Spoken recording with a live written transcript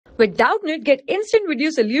With Doubtnut, get instant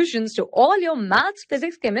video solutions to all your maths,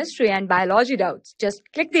 physics, chemistry, and biology doubts. Just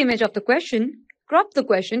click the image of the question, crop the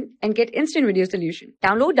question, and get instant video solution.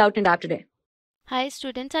 Download Doubtnut app today. Hi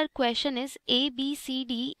students, our question is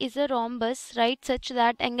ABCD is a rhombus, right, such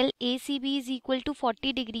that angle ACB is equal to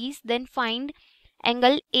 40 degrees, then find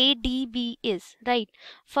angle ADB is, right.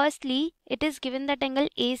 Firstly, it is given that angle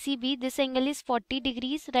ACB, this angle is 40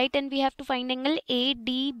 degrees, right, and we have to find angle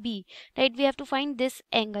ADB, right. We have to find this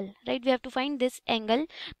angle, right. We have to find this angle.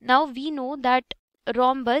 Now we know that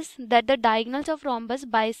that the diagonals of rhombus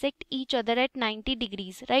bisect each other at 90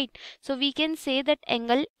 degrees, right. So we can say that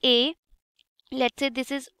angle A, let's say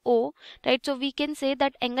this is O, right, so we can say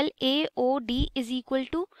that angle AOD is equal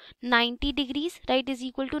to 90 degrees, right, is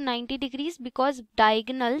equal to 90 degrees because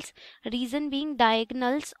diagonals, reason being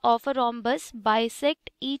diagonals of a rhombus bisect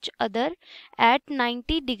each other at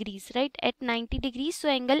 90 degrees, right, at 90 degrees. So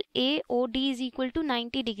angle AOD is equal to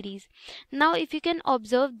 90 degrees. Now if you can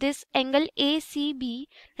observe this angle ACB,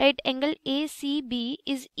 right, angle ACB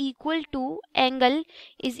is equal to angle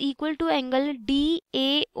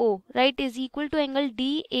DAO, right, is equal to angle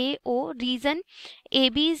DAO. Reason,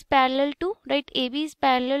 AB is parallel to, right, AB is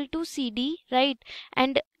parallel to CD, right,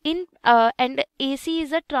 and and AC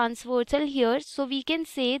is a transversal here, so we can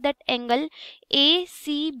say that angle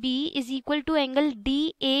ACB is equal to angle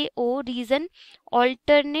DAO. Reason,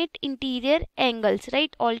 alternate interior angles,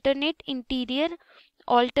 right, alternate interior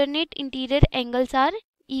angles are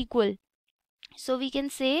equal. So we can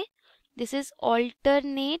say this is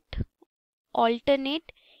alternate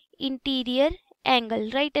interior angle,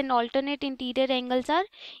 right, and alternate interior angles are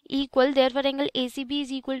equal. Therefore angle ACB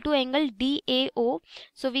is equal to angle DAO.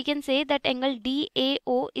 So we can say that angle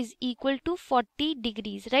DAO is equal to 40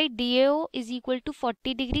 degrees, right. DAO is equal to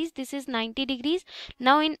 40 degrees. This is 90 degrees.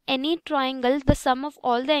 Now in any triangle, the sum of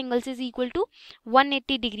all the angles is equal to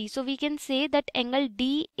 180 degrees. So we can say that angle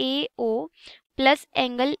DAO plus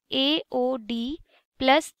angle AOD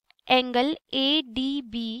plus angle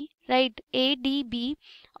ADB, right, ADB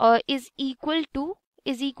is equal to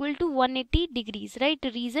 180 degrees, right.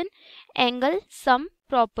 Reason, angle sum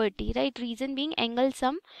property, right, reason being angle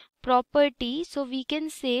sum property. So we can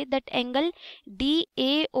say that angle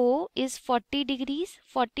DAO is 40 degrees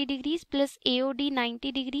plus AOD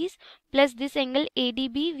 90 degrees plus this angle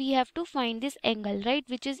ADB. We have to find this angle, right,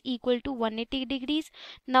 which is equal to 180 degrees.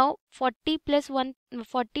 Now 40 plus 90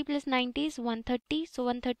 is 130. So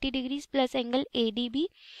 130 degrees plus angle ADB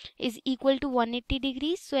is equal to 180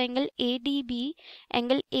 degrees. So angle ADB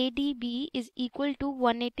is equal to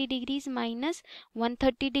 180 degrees minus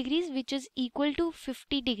 130 degrees, which is equal to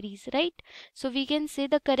 50 degrees, right. So we can say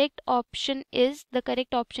the correct option is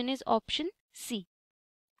option C.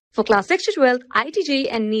 For class 6 to 12, IIT JEE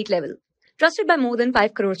and NEET level. Trusted by more than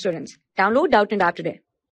 5 crore students. Download Doubtnut app today.